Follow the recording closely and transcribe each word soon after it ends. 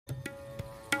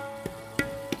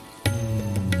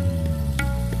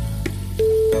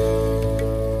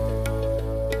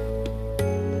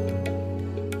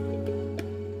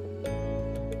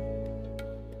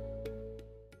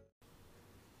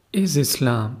Is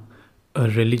Islam a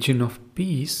religion of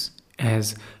peace,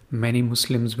 as many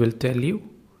Muslims will tell you?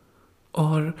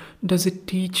 Or does it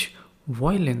teach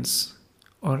violence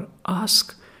or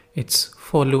ask its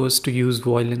followers to use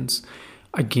violence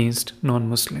against non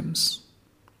Muslims?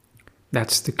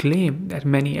 That's the claim that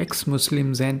many ex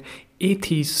Muslims and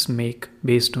atheists make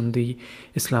based on the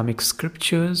Islamic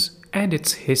scriptures and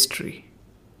its history.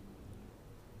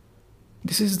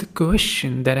 This is the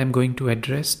question that I'm going to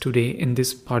address today in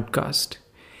this podcast.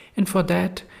 And for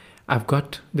that, I've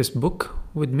got this book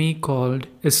with me called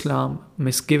Islam,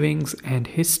 Misgivings and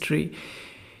History.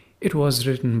 It was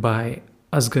written by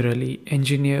Asghar Ali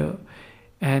Engineer,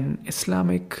 an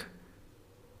Islamic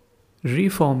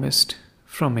reformist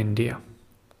from India.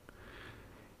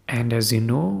 And as you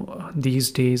know,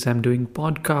 these days I'm doing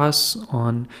podcasts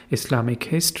on Islamic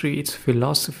history, its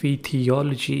philosophy,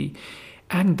 theology,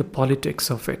 and the politics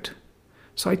of it.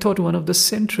 So I thought one of the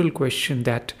central questions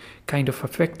that kind of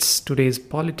affects today's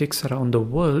politics around the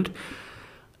world,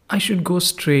 I should go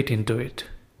straight into it.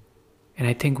 And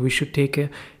I think we should take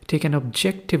an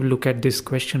objective look at this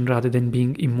question rather than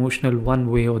being emotional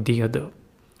one way or the other.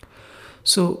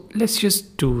 So let's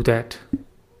just do that.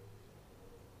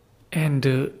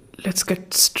 And let's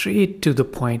get straight to the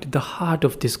point, the heart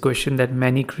of this question that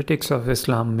many critics of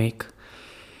Islam make.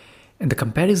 And the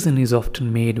comparison is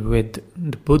often made with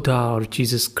the Buddha or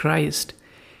Jesus Christ.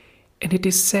 And it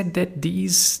is said that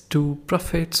these two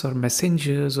prophets or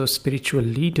messengers or spiritual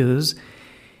leaders,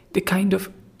 they kind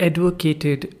of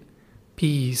advocated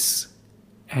peace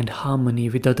and harmony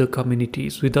with other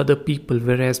communities, with other people,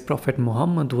 whereas Prophet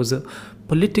Muhammad was a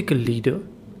political leader.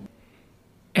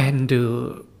 And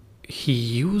he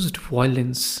used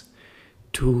violence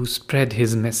to spread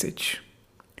his message.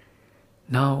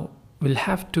 Now, we'll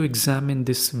have to examine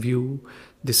this view,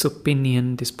 this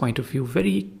opinion, this point of view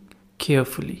very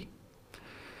carefully.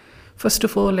 First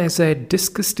of all, as I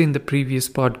discussed in the previous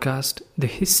podcast, the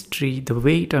history, the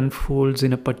way it unfolds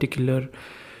in a particular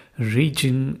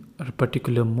region or a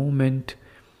particular moment,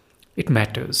 it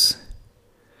matters.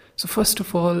 So first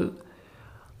of all,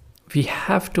 we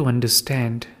have to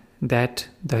understand that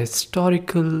the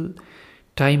historical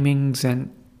timings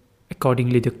and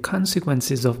accordingly the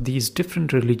consequences of these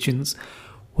different religions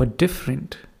were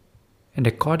different, and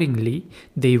accordingly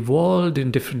they evolved in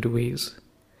different ways.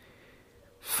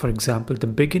 For example, the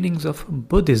beginnings of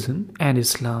Buddhism and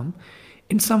Islam,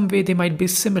 in some way they might be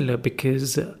similar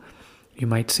because you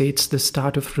might say it's the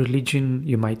start of religion,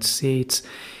 you might say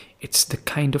it's the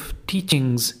kind of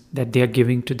teachings that they are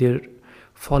giving to their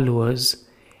followers,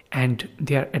 and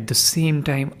they are at the same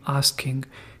time asking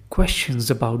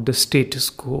questions about the status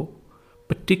quo,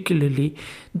 particularly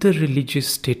the religious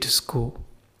status quo.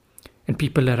 And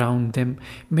people around them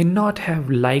may not have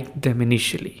liked them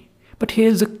initially. But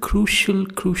here's a crucial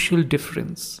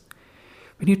difference.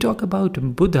 When you talk about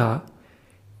Buddha,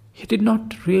 he did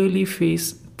not really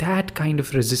face that kind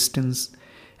of resistance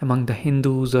among the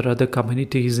Hindus or other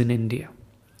communities in India.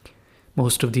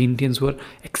 Most of the Indians were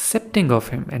accepting of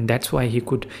him, and that's why he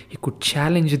could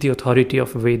challenge the authority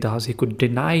of Vedas. He could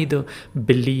deny the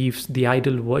beliefs, the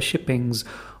idol worshippings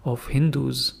of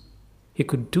Hindus. He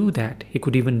could do that. He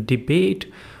could even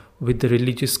debate with the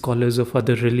religious scholars of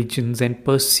other religions and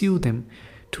pursue them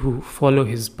to follow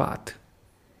his path.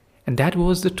 And that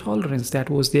was the tolerance, that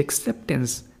was the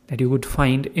acceptance that you would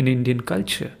find in Indian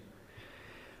culture.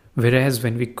 Whereas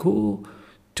when we go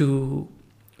to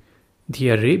the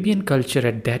Arabian culture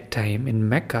at that time in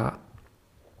Mecca,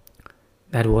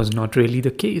 that was not really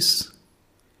the case.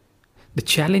 The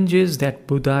challenges that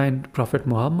Buddha and Prophet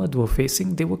Muhammad were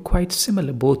facing, they were quite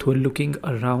similar. Both were looking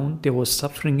around. There was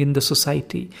suffering in the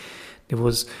society. There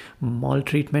was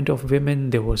maltreatment of women.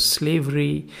 There was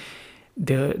slavery.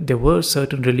 There were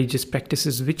certain religious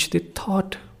practices which they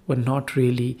thought were not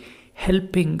really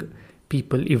helping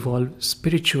people evolve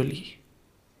spiritually.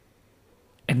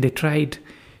 And they tried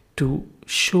to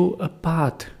show a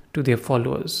path to their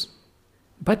followers.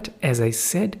 But as I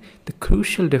said, the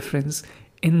crucial difference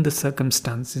in the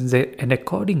circumstances and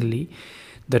accordingly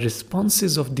the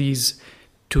responses of these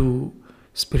two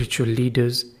spiritual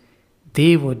leaders,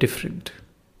 they were different.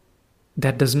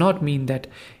 That does not mean that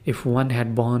if one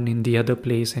had born in the other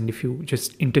place and if you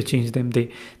just interchange them,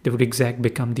 they would exactly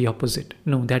become the opposite.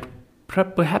 No, that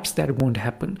perhaps that won't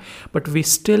happen. But we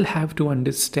still have to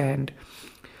understand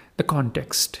the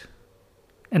context,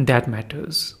 and that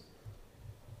matters.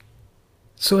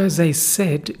 So as I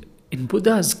said, in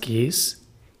Buddha's case,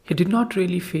 he did not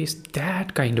really face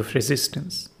that kind of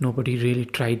resistance. Nobody really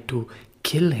tried to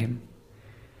kill him.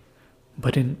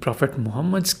 But in Prophet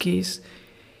Muhammad's case,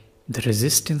 the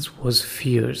resistance was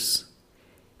fierce,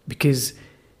 because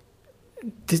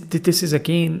This is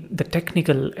again the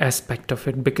technical aspect of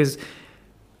it, because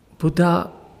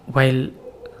Buddha, while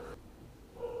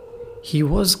he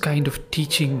was kind of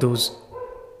teaching those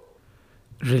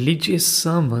religious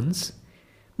sermons,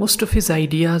 most of his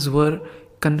ideas were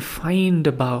confined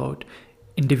about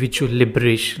individual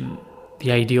liberation,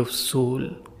 the idea of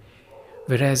soul.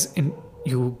 Whereas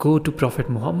you go to Prophet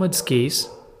Muhammad's case,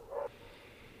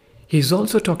 he's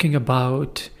also talking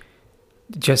about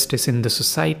justice in the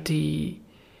society,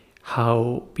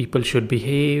 how people should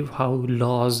behave, how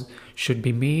laws should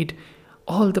be made,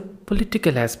 all the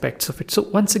political aspects of it. So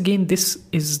once again, this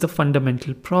is the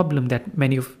fundamental problem that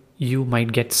many of you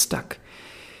might get stuck.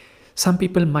 Some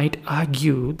people might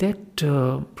argue that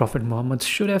Prophet Muhammad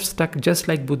should have stuck just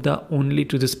like Buddha only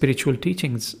to the spiritual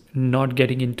teachings, not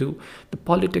getting into the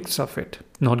politics of it,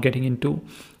 not getting into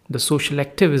the social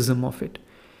activism of it.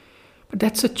 But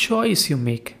that's a choice you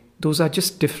make. Those are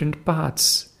just different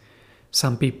paths.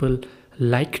 Some people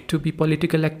like to be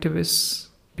political activists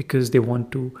because they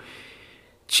want to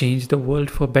change the world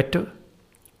for better.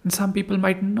 And some people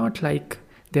might not like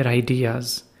their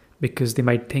ideas because they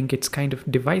might think it's kind of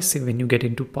divisive when you get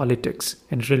into politics,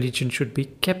 and religion should be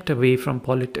kept away from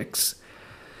politics.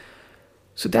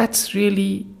 So that's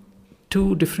really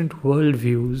two different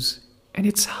worldviews, and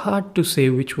it's hard to say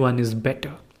which one is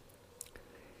better.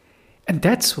 And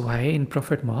that's why in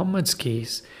Prophet Muhammad's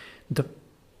case, the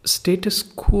status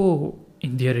quo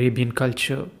in the Arabian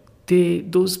culture,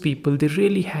 those people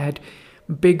really had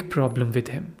big problem with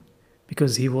him,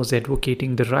 because he was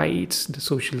advocating the rights, the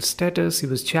social status, he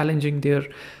was challenging their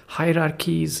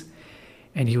hierarchies,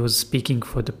 and he was speaking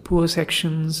for the poor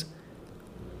sections.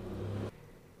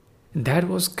 And that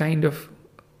was kind of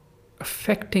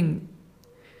affecting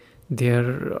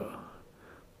their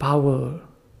power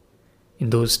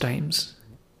in those times.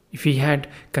 If he had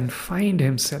confined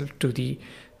himself to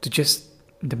just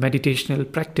the meditational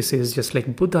practices, just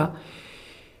like Buddha,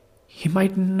 he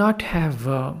might not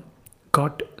have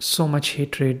got so much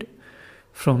hatred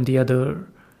from the other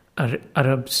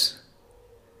Arabs.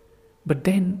 But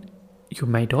then you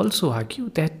might also argue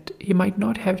that he might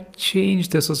not have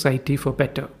changed the society for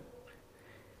better.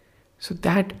 So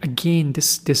that again,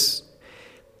 this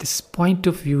point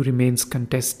of view remains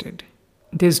contested.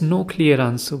 There's no clear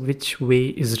answer which way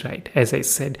is right. As I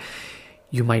said,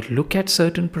 you might look at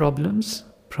certain problems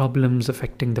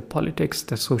affecting the politics,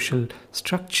 the social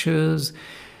structures,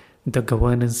 the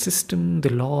governance system,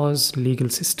 the laws, legal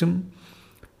system,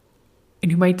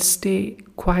 and you might stay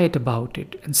quiet about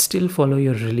it and still follow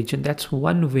your religion. That's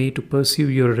one way to pursue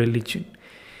your religion.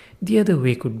 The other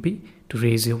way could be to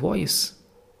raise your voice,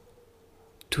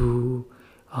 to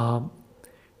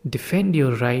defend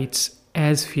your rights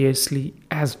as fiercely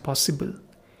as possible.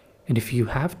 And if you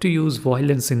have to use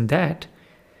violence in that,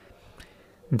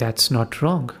 that's not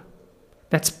wrong.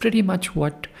 That's pretty much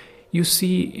what you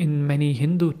see in many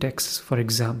Hindu texts. For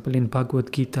example, in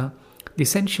Bhagavad Gita, the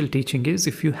essential teaching is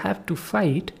if you have to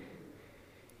fight,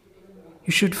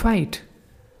 you should fight.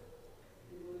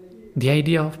 The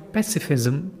idea of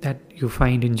pacifism that you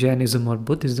find in Jainism or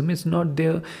Buddhism is not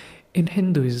there in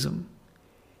Hinduism.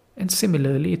 And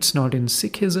similarly, it's not in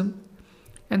Sikhism,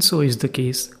 and so is the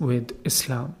case with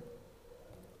Islam.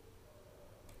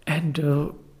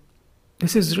 And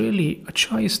this is really a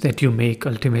choice that you make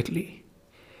ultimately.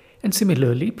 And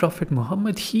similarly, Prophet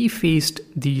Muhammad, he faced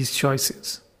these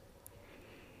choices.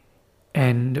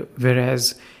 And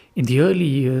whereas in the early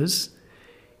years,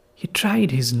 he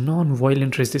tried his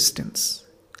non-violent resistance,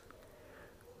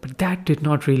 but that did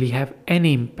not really have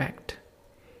any impact.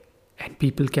 And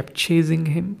people kept chasing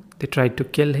him, they tried to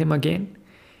kill him again,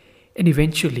 and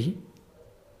eventually,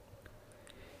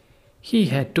 he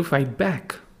had to fight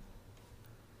back.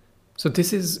 So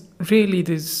this is really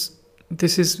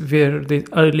this is where the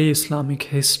early Islamic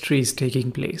history is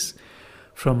taking place.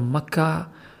 From Makkah,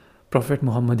 Prophet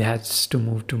Muhammad has to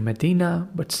move to Medina,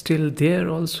 but still there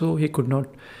also he could not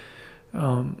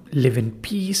live in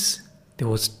peace. There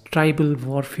was tribal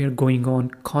warfare going on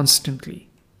constantly.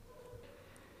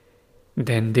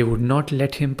 Then they would not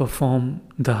let him perform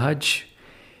the Hajj.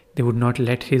 They would not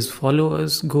let his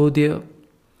followers go there.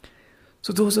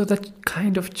 So those are the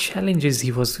kind of challenges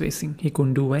he was facing. He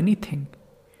couldn't do anything.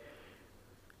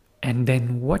 And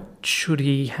then what should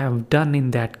he have done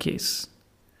in that case?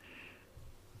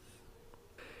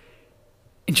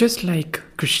 Just like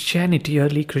Christianity,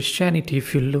 early Christianity,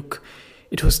 if you look,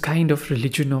 it was kind of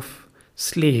religion of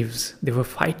slaves. They were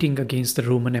fighting against the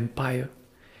Roman Empire,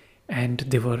 and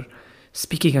they were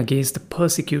speaking against the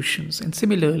persecutions. And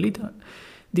similarly,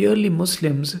 the early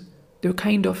Muslims, they were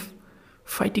kind of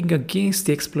fighting against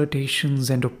the exploitations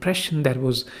and oppression that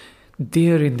was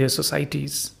there in their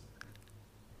societies.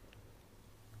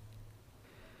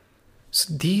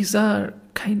 So these are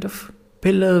kind of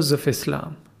pillars of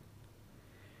Islam.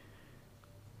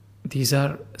 These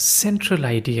are central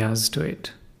ideas to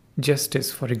it.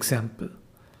 Justice, for example.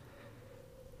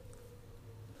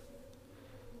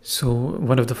 So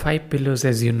one of the 5 pillars,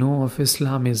 as you know, of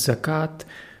Islam is zakat,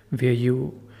 where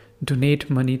you donate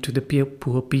money to the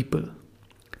poor people.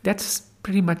 That's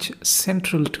pretty much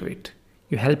central to it.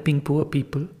 You're helping poor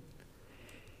people.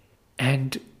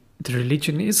 And the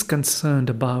religion is concerned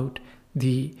about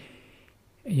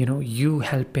you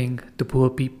helping the poor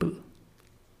people.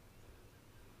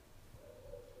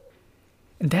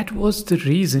 And that was the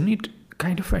reason it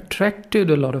kind of attracted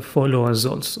a lot of followers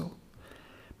also.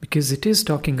 Because it is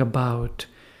talking about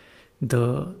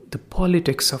the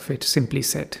politics of it, simply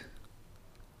said.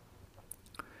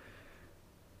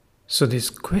 So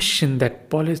this question that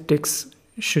politics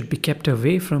should be kept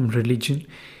away from religion,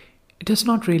 it does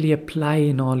not really apply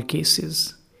in all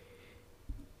cases.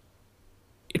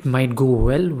 It might go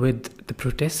well with the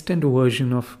Protestant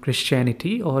version of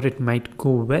Christianity, or it might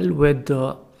go well with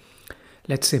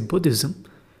let's say Buddhism,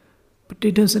 but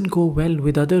it doesn't go well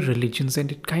with other religions,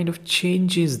 and it kind of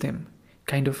changes them,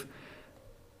 kind of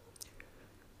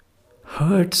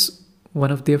hurts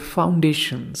one of their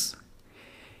foundations.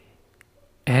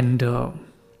 And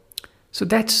so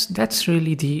that's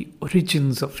really the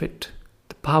origins of it,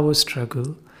 the power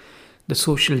struggle, the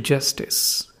social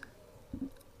justice.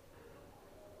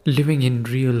 Living in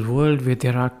real world where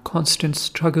there are constant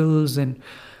struggles and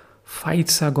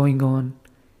fights are going on,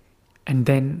 and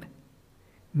then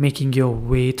making your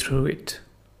way through it.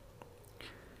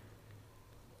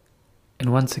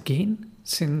 And once again,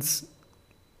 since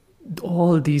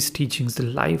all these teachings, the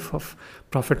life of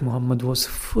Prophet Muhammad was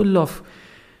full of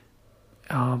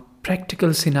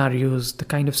practical scenarios, the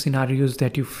kind of scenarios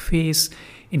that you face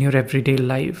in your everyday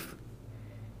life,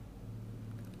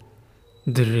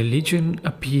 the religion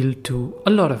appealed to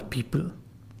a lot of people.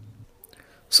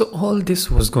 So all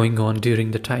this was going on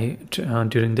during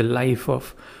the life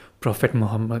of Prophet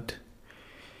Muhammad.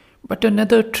 But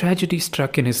another tragedy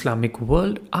struck in Islamic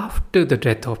world after the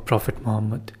death of Prophet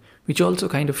Muhammad, which also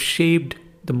kind of shaped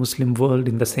the Muslim world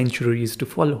in the centuries to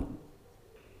follow.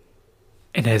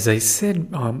 And as I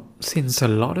said, since a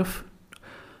lot of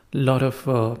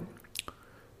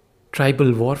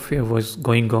tribal warfare was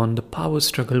going on, the power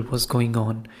struggle was going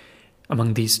on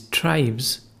among these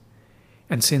tribes,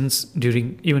 and since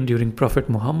even during Prophet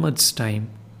Muhammad's time,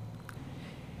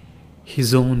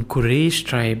 his own Quraysh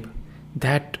tribe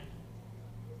that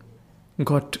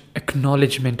got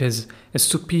acknowledgement as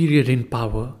superior in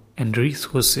power and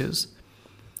resources.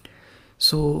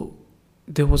 So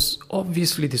there was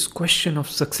obviously this question of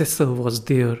successor was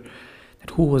there, that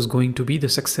who was going to be the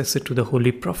successor to the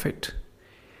Holy Prophet.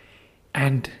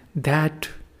 And that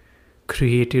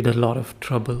created a lot of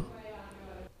trouble.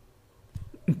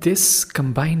 This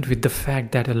combined with the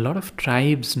fact that a lot of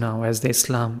tribes now, as the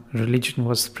Islam religion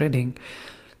was spreading,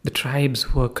 the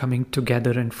tribes were coming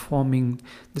together and forming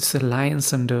this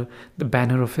alliance under the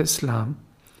banner of Islam.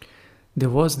 There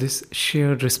was this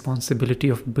shared responsibility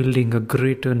of building a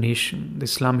greater nation, the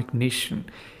Islamic nation,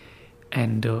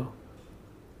 and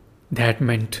that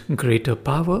meant greater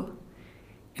power.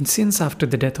 And since after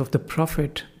the death of the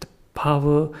Prophet, the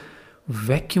power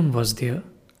vacuum was there,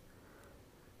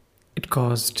 it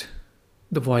caused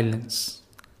the violence.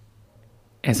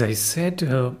 As I said,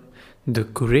 the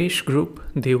Quraysh group,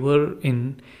 they were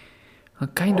in a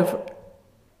kind of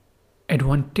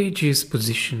advantageous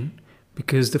position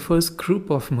because the first group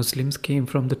of Muslims came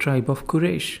from the tribe of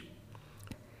Quraysh.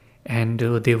 And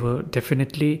they were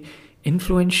definitely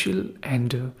influential,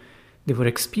 and they were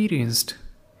experienced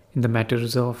in the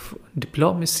matters of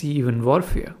diplomacy, even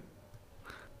warfare.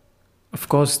 Of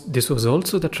course, this was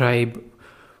also the tribe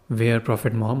where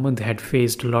Prophet Muhammad had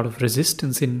faced a lot of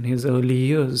resistance in his early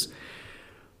years.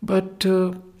 But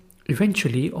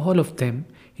eventually, all of them,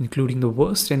 including the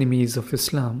worst enemies of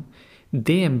Islam,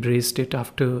 they embraced it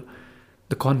after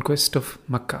the conquest of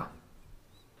Mecca.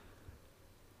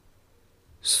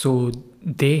 So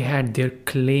they had their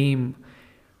claim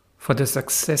for the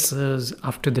successors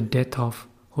after the death of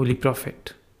Holy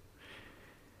Prophet.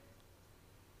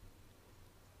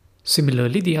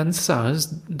 Similarly, the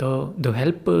Ansars, the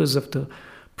helpers of the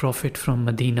Prophet from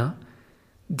Medina,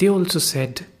 they also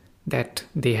said that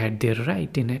they had their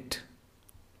right in it.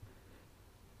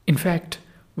 In fact,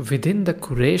 within the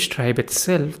Quraysh tribe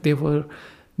itself, there were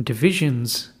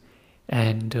divisions,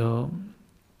 and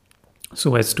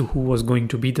so as to who was going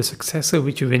to be the successor,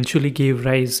 which eventually gave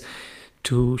rise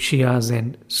to Shias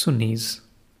and Sunnis.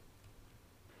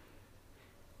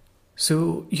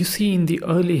 So you see, in the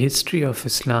early history of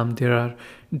Islam, there are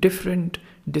different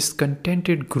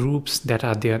discontented groups that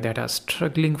are there, that are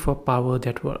struggling for power,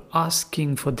 that were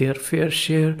asking for their fair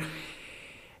share.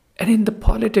 And in the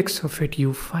politics of it,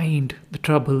 you find the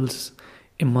troubles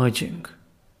emerging.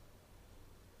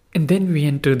 And then we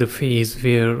enter the phase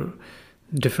where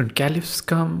different caliphs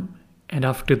come, and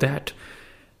after that,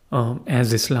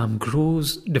 as Islam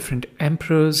grows, different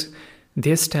emperors, they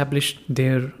establish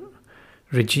their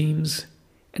regimes,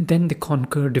 and then they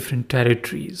conquer different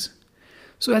territories.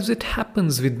 So as it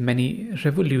happens with many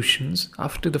revolutions,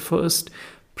 after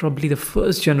probably the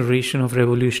first generation of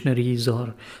revolutionaries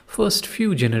or first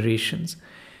few generations,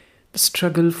 the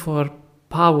struggle for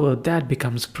power, that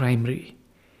becomes primary.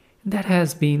 That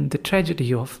has been the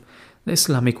tragedy of the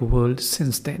Islamic world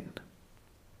since then.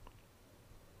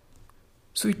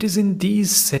 So it is in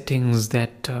these settings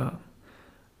that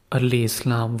early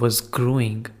Islam was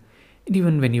growing. And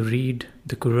even when you read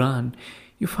the Quran,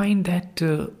 you find that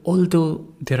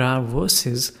although there are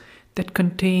verses that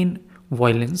contain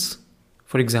violence,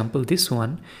 for example, this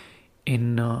one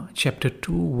in chapter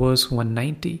 2, verse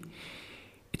 190,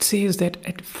 it says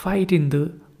that fight in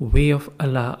the way of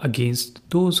Allah against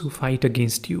those who fight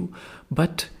against you,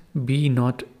 but be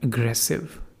not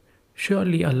aggressive.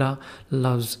 Surely Allah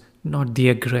loves not the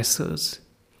aggressors.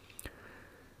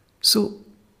 So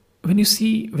when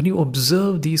you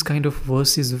observe these kind of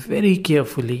verses very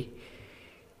carefully,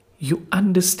 you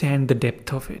understand the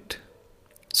depth of it.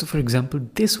 So for example,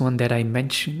 this one that I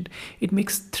mentioned, it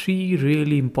makes 3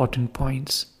 really important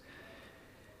points.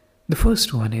 The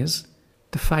first one is,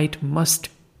 the fight must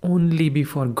only be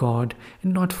for God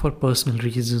and not for personal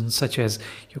reasons, such as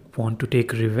you want to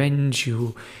take revenge,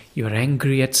 you're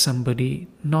angry at somebody,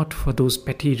 not for those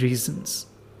petty reasons.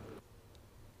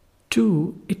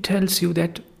 2, it tells you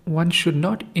that one should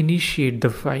not initiate the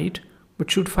fight,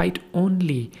 but should fight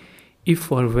only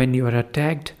if or when you are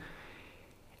attacked.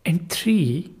 And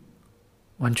 3,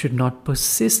 one should not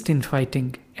persist in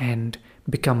fighting and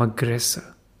become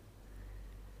aggressor.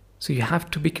 So you have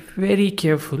to be very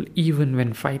careful even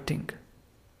when fighting.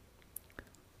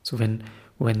 So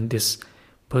when this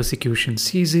persecution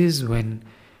ceases, when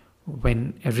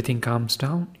everything calms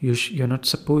down, you're not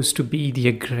supposed to be the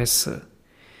aggressor.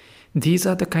 These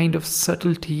are the kind of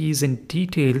subtleties and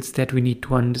details that we need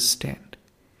to understand.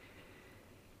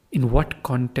 In what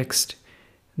context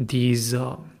these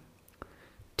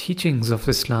teachings of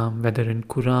Islam, whether in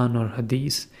Quran or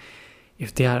Hadith,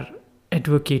 if they are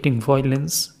advocating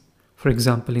violence, for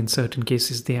example, in certain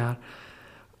cases they are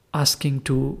asking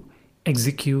to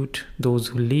execute those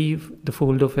who leave the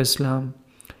fold of Islam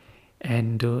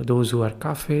and those who are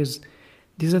kafirs.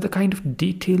 These are the kind of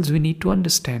details we need to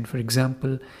understand. For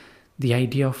example, the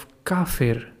idea of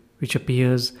kafir, which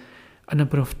appears a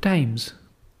number of times.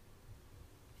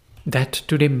 That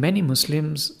today many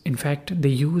Muslims, in fact, they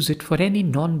use it for any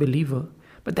non-believer.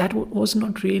 But that was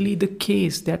not really the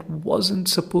case. That wasn't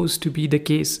supposed to be the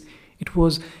case. It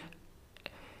was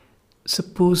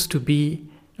supposed to be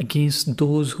against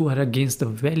those who are against the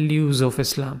values of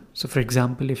Islam. So for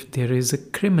example, if there is a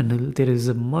criminal, there is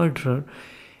a murderer,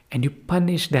 and you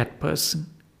punish that person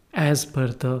as per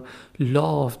the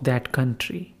law of that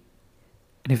country,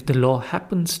 and if the law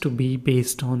happens to be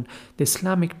based on the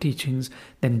Islamic teachings,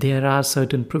 then there are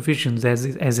certain provisions.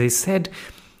 As I said,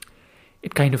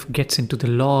 it kind of gets into the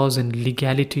laws and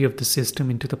legality of the system,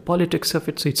 into the politics of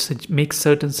it, so it makes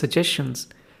certain suggestions.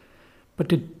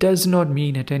 But it does not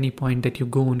mean at any point that you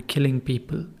go on killing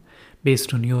people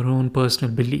based on your own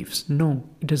personal beliefs. No,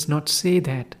 it does not say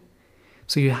that.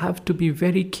 So you have to be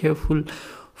very careful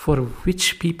for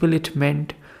which people it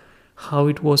meant, how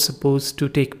it was supposed to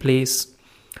take place.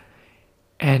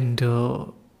 And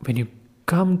when you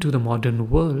come to the modern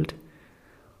world,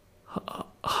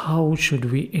 how should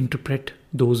we interpret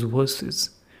those verses?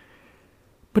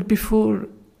 But before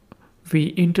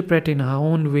we interpret in our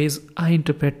own ways, I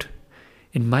interpret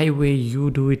in my way, you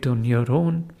do it on your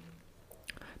own.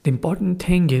 The important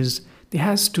thing is there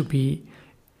has to be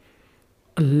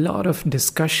a lot of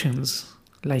discussions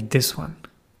like this one.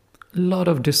 A lot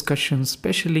of discussions,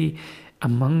 especially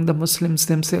among the Muslims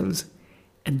themselves,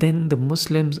 and then the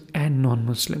Muslims and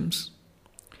non-Muslims,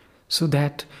 so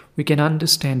that we can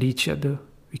understand each other.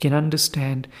 We can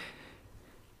understand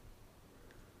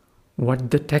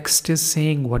what the text is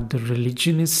saying, what the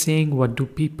religion is saying, what do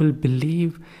people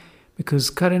believe.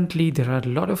 Because currently there are a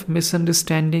lot of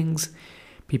misunderstandings.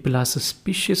 People are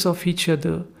suspicious of each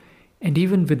other. And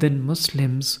even within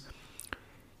Muslims,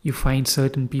 you find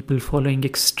certain people following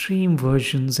extreme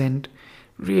versions and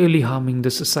really harming the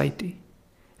society.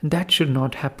 And that should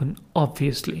not happen,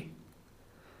 obviously.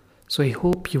 So I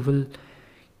hope you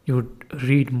would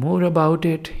read more about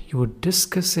it, you would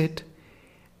discuss it,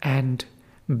 and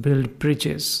build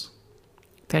bridges.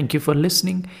 Thank you for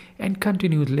listening, and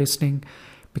continue listening,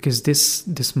 because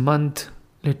this month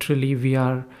literally we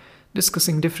are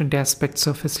discussing different aspects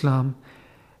of Islam,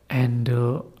 and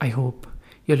I hope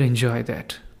you'll enjoy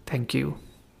that. Thank you.